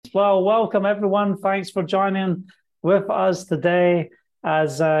Well, welcome everyone. Thanks for joining with us today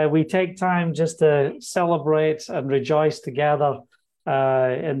as we take time just to celebrate and rejoice together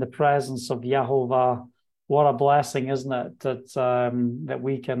in the presence of Yehovah. What a blessing, isn't it, that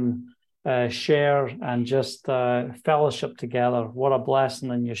we can share and just fellowship together. What a blessing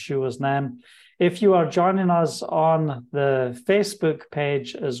in Yeshua's name. If you are joining us on the Facebook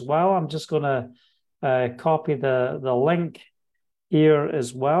page as well, I'm just going to copy the link here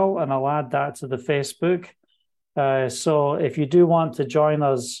as well, and I'll add that to the Facebook. So if you do want to join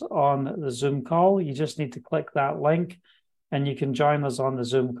us on the Zoom call, you just need to click that link and you can join us on the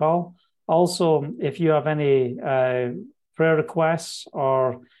Zoom call. Also, if you have any prayer requests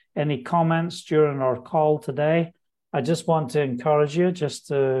or any comments during our call today, I just want to encourage you just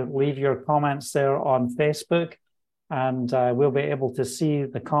to leave your comments there on Facebook, and we'll be able to see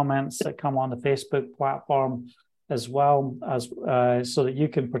the comments that come on the Facebook platform as well, as so that you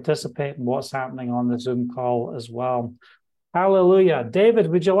can participate in what's happening on the Zoom call as well. Hallelujah. David,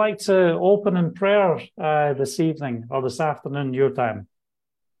 would you like to open in prayer this evening or this afternoon, your time?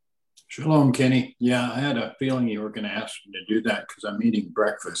 Shalom, Kenny. Yeah, I had a feeling you were going to ask me to do that because I'm eating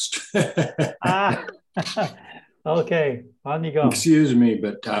breakfast. Okay, on you go. Excuse me,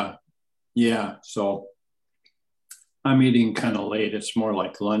 but yeah, so I'm eating kind of late. It's more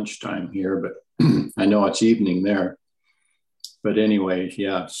like lunchtime here, but I know it's evening there. But anyway,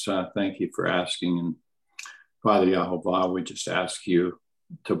 yes, thank you for asking. And Father Yehovah, we just ask you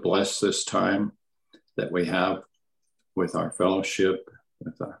to bless this time that we have with our fellowship,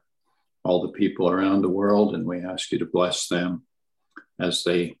 with all the people around the world. And we ask you to bless them as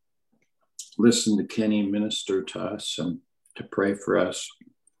they listen to Kenny minister to us and to pray for us.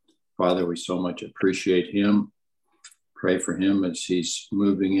 Father, we so much appreciate him. Pray for him as he's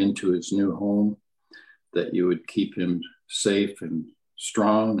moving into his new home, that you would keep him safe and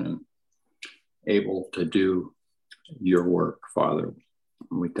strong and able to do your work, Father.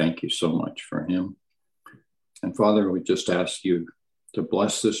 We thank you so much for him. And Father, we just ask you to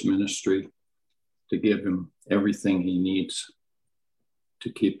bless this ministry, to give him everything he needs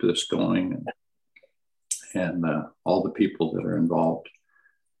to keep this going, and all the people that are involved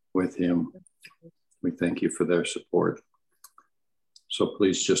with him. We thank you for their support. So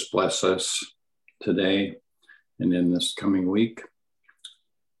please just bless us today and in this coming week.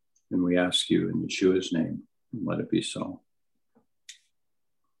 And we ask you in Yeshua's name, let it be so.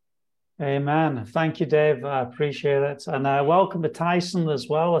 Amen. Thank you, Dave. I appreciate it. And welcome to Tyson as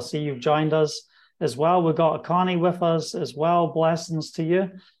well. I see you've joined us as well. We've got Connie with us as well. Blessings to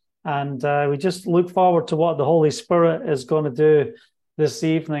you. And we just look forward to what the Holy Spirit is going to do this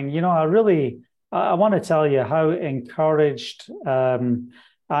evening. You know, I want to tell you how encouraged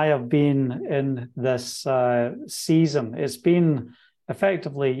I have been in this season. It's been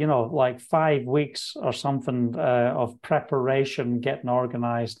effectively, you know, like 5 weeks or something of preparation, getting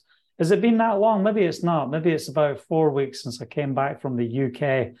organized. Has it been that long? Maybe it's not. Maybe it's about 4 weeks since I came back from the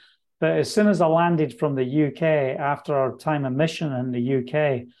UK. But as soon as I landed from the UK after our time of mission in the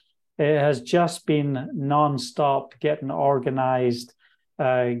UK, it has just been nonstop getting organized,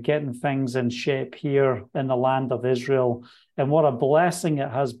 getting things in shape here in the land of Israel. And what a blessing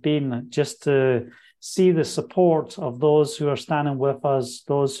it has been just to see the support of those who are standing with us,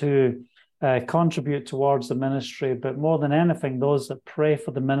 those who contribute towards the ministry, but more than anything, those that pray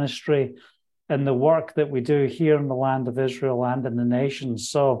for the ministry and the work that we do here in the land of Israel and in the nations.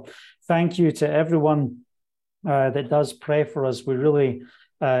 So thank you to everyone that does pray for us. We really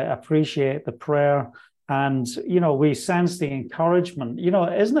appreciate the prayer. And, you know, we sense the encouragement. You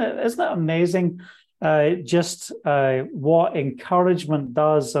know, isn't it amazing just what encouragement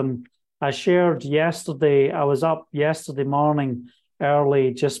does? And I shared yesterday, I was up yesterday morning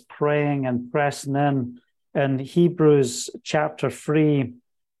early just praying and pressing in Hebrews chapter 3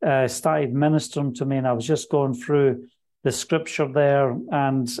 started ministering to me, and I was just going through the scripture there.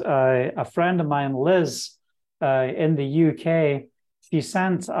 And a friend of mine, Liz, in the UK, she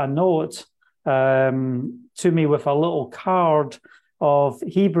sent a note to me with a little card of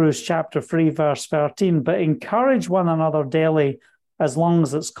Hebrews chapter 3, verse 13, but encourage one another daily as long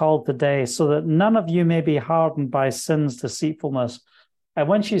as it's called today, so that none of you may be hardened by sin's deceitfulness. And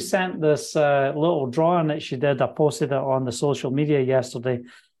when she sent this little drawing that she did, I posted it on the social media yesterday,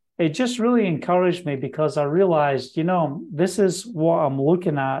 it just really encouraged me because I realized, you know, this is what I'm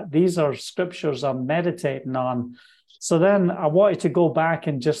looking at. These are scriptures I'm meditating on. So then I wanted to go back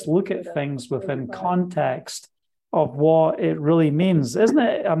and just look at things within context of what it really means. Isn't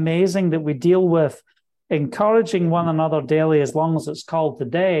it amazing that we deal with encouraging one another daily as long as it's called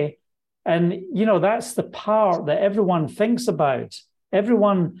today? And, you know, that's the part that everyone thinks about.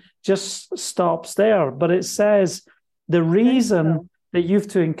 everyone just stops there. But it says the reason that you've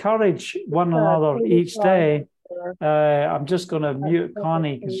to encourage one another each day. I'm just going to mute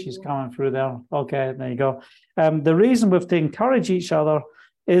Connie because she's coming through there. Okay, there you go. The reason we have to encourage each other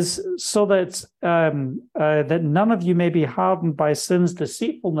is so that that none of you may be hardened by sin's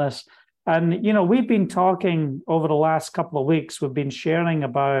deceitfulness. And, you know, we've been talking over the last couple of weeks, we've been sharing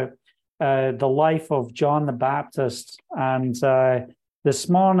about the life of John the Baptist. And this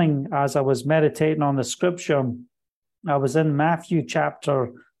morning, as I was meditating on the scripture, I was in Matthew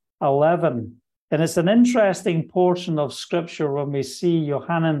chapter 11. And it's an interesting portion of scripture when we see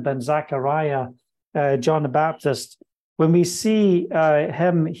Yohanan ben Zechariah, John the Baptist. When we see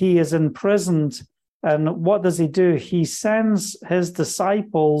him, he is imprisoned. And what does he do? He sends his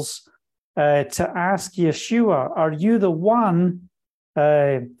disciples to ask Yeshua, are you the one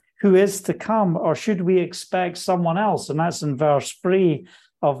who is to come, or should we expect someone else? And that's in verse 3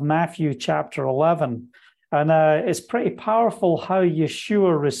 of Matthew chapter 11. And it's pretty powerful how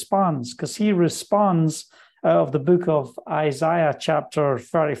Yeshua responds, because he responds out of the book of Isaiah chapter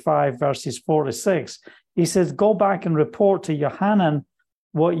 35, verses 4 to 6. He says, go back and report to Yohanan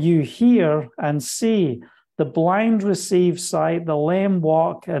what you hear and see. The blind receive sight, the lame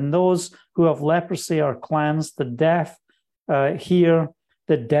walk, and those who have leprosy are cleansed, the deaf hear,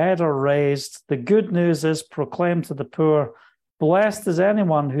 the dead are raised. The good news is proclaimed to the poor. Blessed is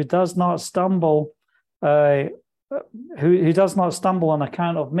anyone who does not stumble who does not stumble on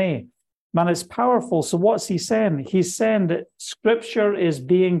account of me. Man, it's powerful. So what's he saying? He's saying that scripture is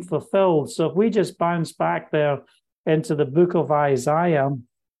being fulfilled. So if we just bounce back there into the book of Isaiah,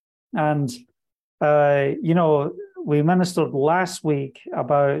 and, you know, we ministered last week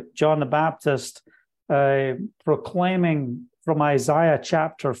about John the Baptist proclaiming from Isaiah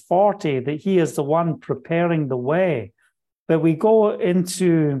chapter 40 that he is the one preparing the way. But we go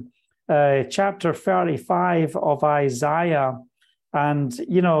into chapter 35 of Isaiah, and,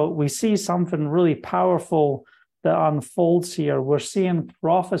 you know, we see something really powerful that unfolds here. We're seeing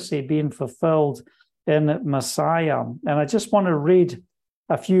prophecy being fulfilled in Messiah. And I just want to read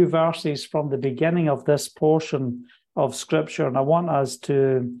a few verses from the beginning of this portion of Scripture, and I want us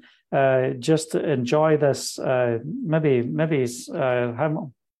to just enjoy this. Maybe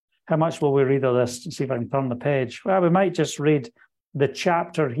how much will we read of this? To see if I can turn the page. Well, we might just read the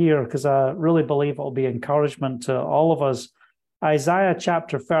chapter here, because I really believe it will be encouragement to all of us. Isaiah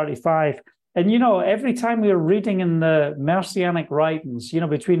chapter 35. And, you know, every time we're reading in the Messianic writings, you know,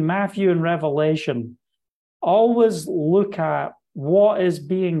 between Matthew and Revelation, always look at what is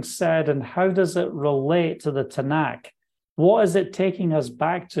being said and how does it relate to the Tanakh? What is it taking us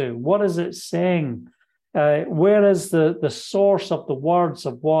back to? What is it saying? Where is the source of the words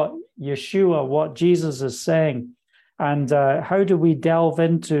of what Yeshua, what Jesus is saying? And how do we delve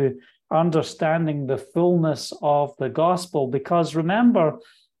into understanding the fullness of the gospel? Because remember,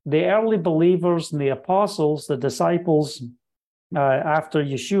 the early believers and the apostles, the disciples, after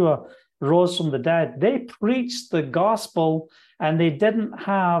Yeshua rose from the dead, they preached the gospel, and they didn't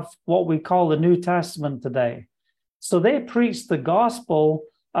have what we call the New Testament today. So they preached the gospel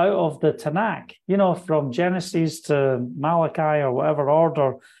out of the Tanakh, you know, from Genesis to Malachi or whatever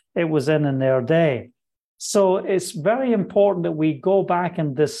order it was in their day. So it's very important that we go back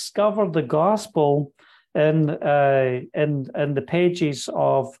and discover the gospel in the pages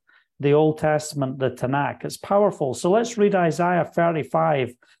of the Old Testament, the Tanakh. It's powerful. So let's read Isaiah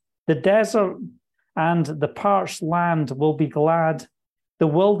 35. The desert and the parched land will be glad. The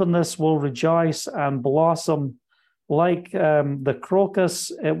wilderness will rejoice and blossom. Like the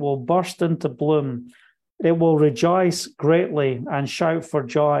crocus, it will burst into bloom. It will rejoice greatly and shout for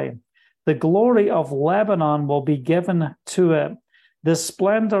joy. The glory of Lebanon will be given to it. The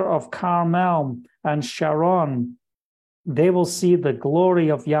splendor of Carmel and Sharon, they will see the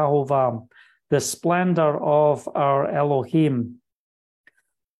glory of Yahovah, the splendor of our Elohim.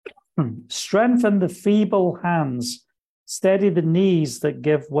 Strengthen the feeble hands, steady the knees that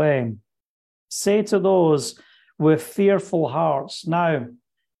give way. Say to those with fearful hearts. Now,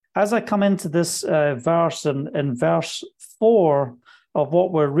 as I come into this verse, in verse 4 of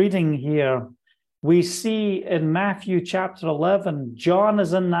what we're reading here, we see in Matthew chapter 11, John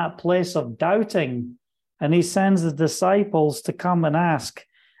is in that place of doubting, and he sends the disciples to come and ask,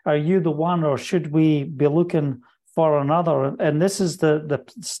 are you the one, or should we be looking for another? And this is the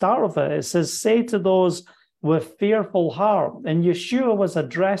start of it. It says, say to those with fearful heart. And Yeshua was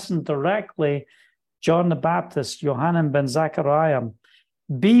addressing directly John the Baptist, Yohanan ben Zechariah.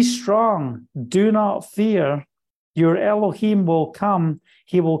 Be strong, do not fear. Your Elohim will come.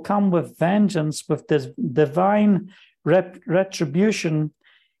 He will come with vengeance, with this divine retribution,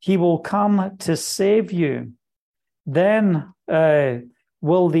 he will come to save you. Then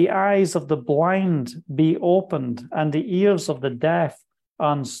will the eyes of the blind be opened and the ears of the deaf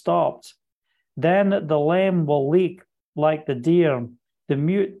unstopped. Then the lame will leap like the deer, the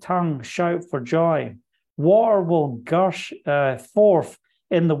mute tongue shout for joy. Water will gush forth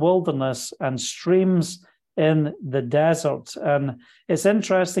in the wilderness and streams in the desert. And it's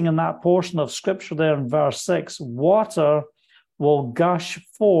interesting in that portion of scripture there in verse 6, water will gush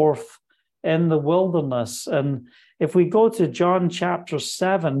forth in the wilderness. And if we go to John chapter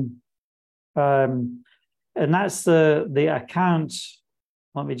 7, and that's the account,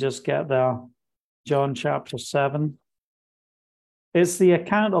 let me just get there, John chapter 7. It's the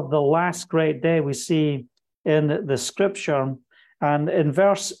account of the last great day we see in the scripture. And in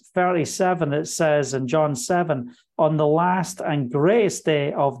verse 37, it says in John 7, on the last and greatest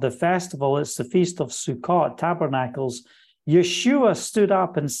day of the festival, it's the Feast of Sukkot, Tabernacles, Yeshua stood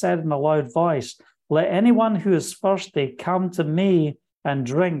up and said in a loud voice, let anyone who is thirsty come to me and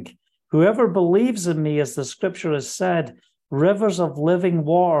drink. Whoever believes in me, as the scripture has said, rivers of living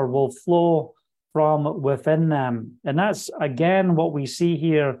water will flow from within them. And that's, again, what we see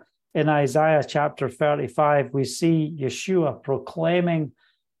here in Isaiah chapter 35. We see Yeshua proclaiming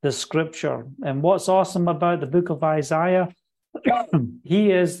the scripture. And what's awesome about the book of Isaiah,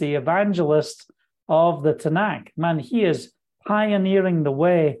 he is the evangelist of the Tanakh. Man, he is pioneering the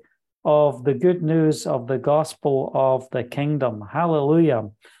way of the good news of the gospel of the kingdom. Hallelujah.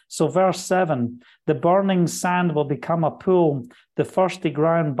 So verse 7, the burning sand will become a pool, the thirsty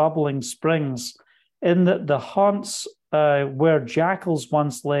ground bubbling springs. In the haunts where jackals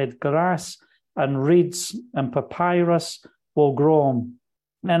once laid, grass and reeds and papyrus will grow,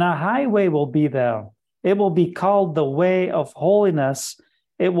 and a highway will be there. It will be called the way of holiness.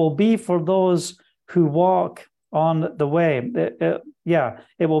 It will be for those who walk on the way.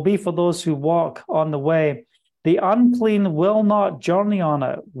 It will be for those who walk on the way. The unclean will not journey on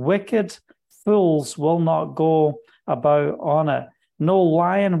it. Wicked fools will not go about on it. No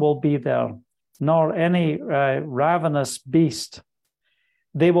lion will be there, nor any ravenous beast.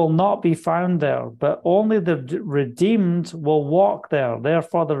 They will not be found there, but only the redeemed will walk there.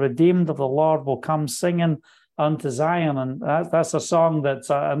 Therefore, the redeemed of the Lord will come singing unto Zion. And that's a song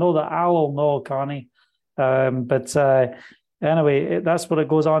that I know that Al will know, Connie. Anyway, that's what it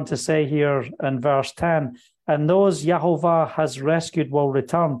goes on to say here in verse 10. And those Yahovah has rescued will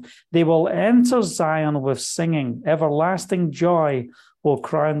return. They will enter Zion with singing. Everlasting joy will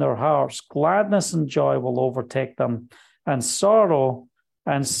crown their hearts. Gladness and joy will overtake them. And sorrow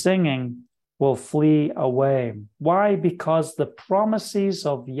and singing will flee away. Why? Because the promises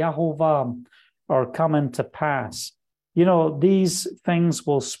of Yahovah are coming to pass. You know, these things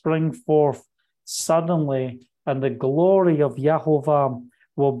will spring forth suddenly, and the glory of Yahovah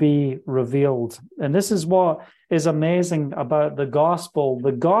will be revealed. And this is what is amazing about the gospel.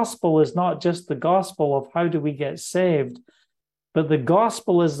 The gospel is not just the gospel of how do we get saved, but the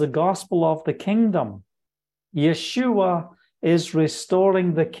gospel is the gospel of the kingdom. Yeshua is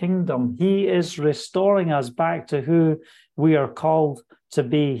restoring the kingdom. He is restoring us back to who we are called to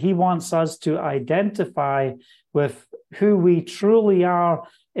be. He wants us to identify with who we truly are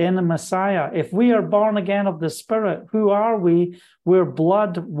in the Messiah. If we are born again of the Spirit, who are we? We're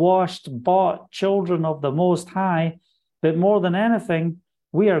blood-washed, bought children of the Most High. But more than anything,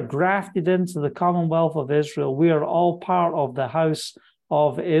 we are grafted into the Commonwealth of Israel. We are all part of the house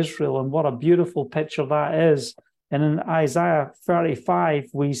of Israel. And what a beautiful picture that is. And in Isaiah 35,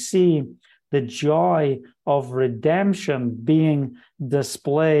 we see the joy of redemption being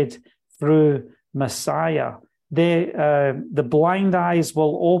displayed through Messiah. The blind eyes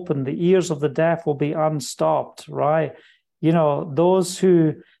will open, the ears of the deaf will be unstopped, right? You know, those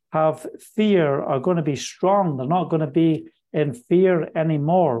who have fear are going to be strong. They're not going to be in fear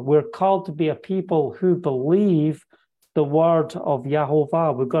anymore. We're called to be a people who believe the word of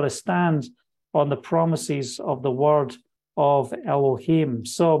Yahovah. We've got to stand on the promises of the word of Elohim.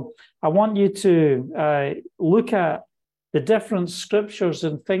 So I want you to look at the different scriptures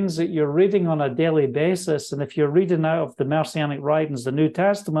and things that you're reading on a daily basis. And if you're reading out of the Messianic writings, the New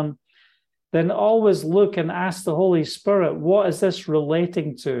Testament, then always look and ask the Holy Spirit, what is this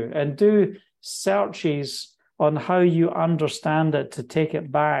relating to? And do searches on how you understand it to take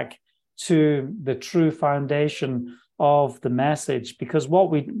it back to the true foundation of the message. Because what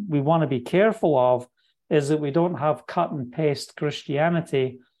we want to be careful of is that we don't have cut and paste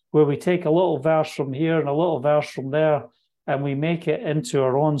Christianity where we take a little verse from here and a little verse from there and we make it into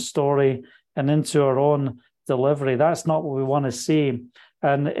our own story and into our own delivery. That's not what we want to see.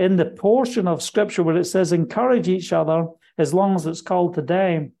 And in the portion of scripture where it says encourage each other, as long as it's called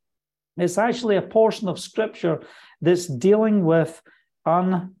today, it's actually a portion of scripture that's dealing with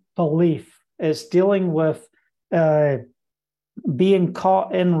unbelief. It's dealing with being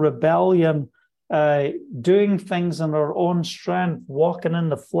caught in rebellion, doing things in our own strength, walking in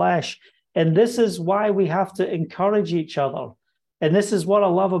the flesh. And this is why we have to encourage each other. And this is what I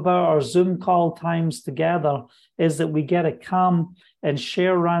love about our Zoom call times together, is that we get to come and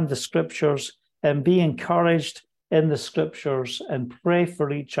share around the scriptures and be encouraged in the scriptures and pray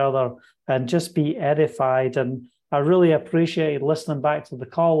for each other and just be edified. And I really appreciate listening back to the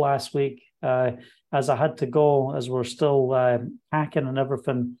call last week as I had to go, as we're still hacking and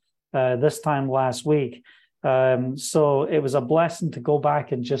everything this time last week. So it was a blessing to go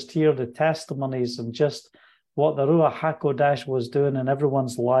back and just hear the testimonies and just what the Ruach HaKodesh was doing in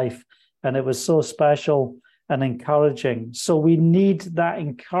everyone's life. And it was so special and encouraging. So we need that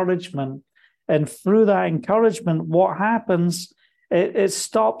encouragement. And through that encouragement, what happens, it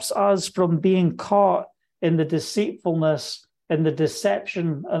stops us from being caught in the deceitfulness and the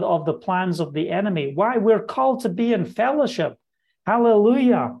deception of the plans of the enemy. Why? We're called to be in fellowship.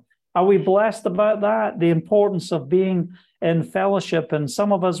 Hallelujah. Are we blessed about that? The importance of being in fellowship. And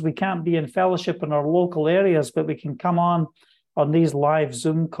some of us, we can't be in fellowship in our local areas, but we can come on these live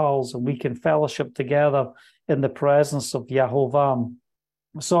Zoom calls and we can fellowship together in the presence of Yehovah.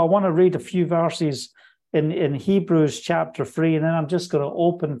 So I want to read a few verses in Hebrews chapter 3, and then I'm just going to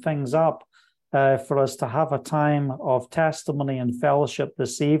open things up for us to have a time of testimony and fellowship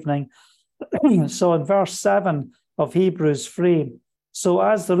this evening. So in verse 7 of Hebrews 3, so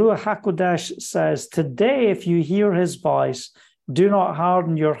as the Ruach HaKodesh says, today if you hear his voice, do not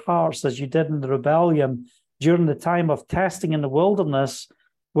harden your hearts as you did in the rebellion during the time of testing in the wilderness,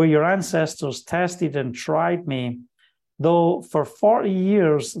 where your ancestors tested and tried me. Though for 40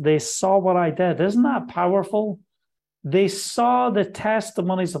 years they saw what I did. Isn't that powerful? They saw the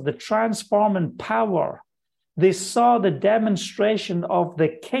testimonies of the transforming power. They saw the demonstration of the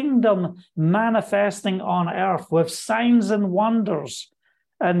kingdom manifesting on earth with signs and wonders.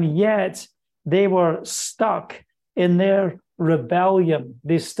 And yet they were stuck in their rebellion.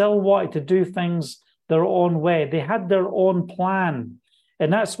 They still wanted to do things their own way. They had their own plan.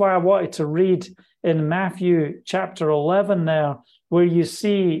 And that's why I wanted to read in Matthew chapter 11 there, where you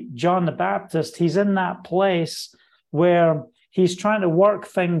see John the Baptist. He's in that place where he's trying to work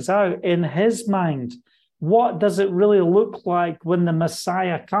things out in his mind. What does it really look like when the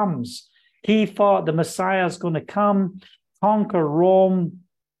Messiah comes? He thought the Messiah is going to come, conquer Rome.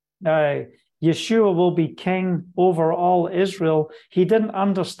 Yeshua will be king over all Israel. He didn't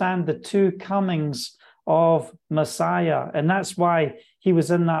understand the two comings of Messiah. And that's why he was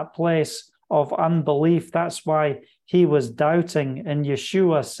in that place of unbelief. That's why he was doubting. And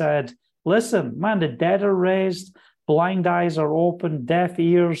Yeshua said, listen, man, the dead are raised, blind eyes are open, deaf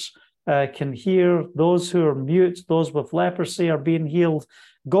ears can hear, those who are mute, those with leprosy are being healed.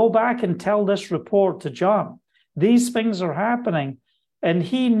 Go back and tell this report to John. These things are happening. And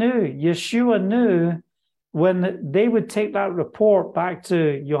he knew, Yeshua knew, when they would take that report back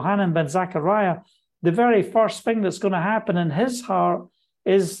to Yohanan ben Zechariah, the very first thing that's going to happen in his heart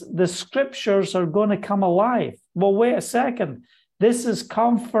is the scriptures are going to come alive. Well, wait a second. This is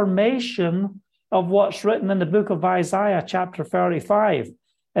confirmation of what's written in the book of Isaiah, chapter 35.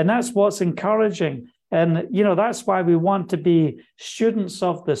 And that's what's encouraging. And, you know, that's why we want to be students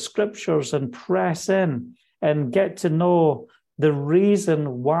of the scriptures and press in and get to know the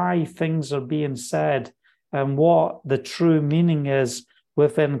reason why things are being said and what the true meaning is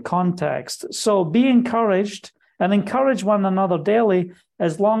within context. So be encouraged and encourage one another daily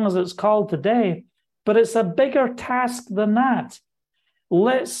as long as it's called today. But it's a bigger task than that.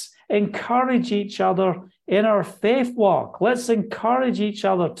 Let's encourage each other in our faith walk. Let's encourage each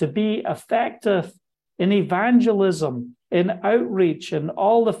other to be effective in evangelism, in outreach, and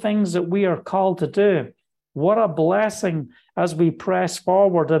all the things that we are called to do. What a blessing as we press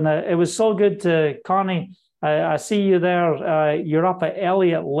forward. And it was so good to, Connie, I see you there. You're up at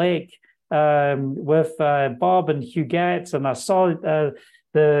Elliott Lake with Bob and Huguette, and I saw the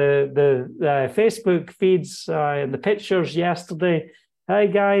Facebook feeds and the pictures yesterday. Hey,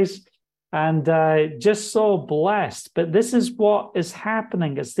 guys. And just so blessed. But this is what is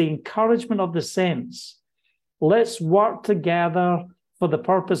happening. It's the encouragement of the saints. Let's work together for the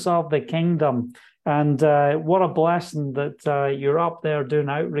purpose of the kingdom. And what a blessing that you're up there doing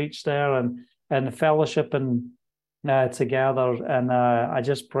outreach there and fellowship and together. And I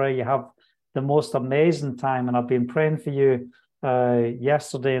just pray you have the most amazing time. And I've been praying for you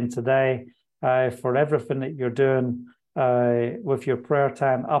yesterday and today for everything that you're doing with your prayer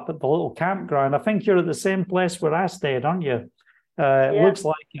tent up at the little campground. I think you're at the same place where I stayed, aren't you? It looks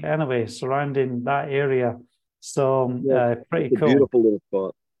like it anyway, surrounding that area. So pretty cool. Beautiful little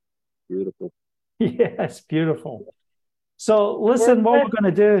spot. Beautiful. Yeah, it's beautiful. So listen, what we're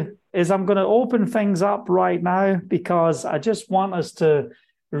going to do is I'm going to open things up right now because I just want us to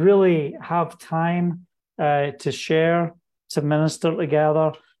really have time to share, to minister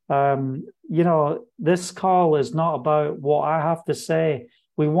together. This call is not about what I have to say.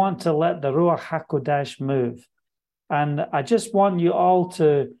 We want to let the Ruach HaKodesh move. And I just want you all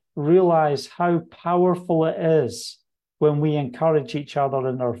to realize how powerful it is when we encourage each other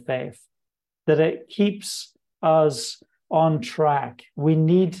in our faith, that it keeps us on track. We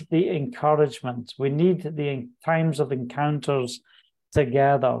need the encouragement. We need the times of encounters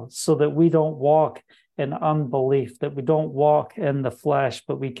together so that we don't walk in unbelief, that we don't walk in the flesh,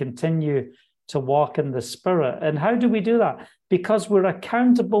 but we continue to walk in the Spirit. And how do we do that? Because we're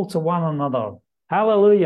accountable to one another. Hallelujah.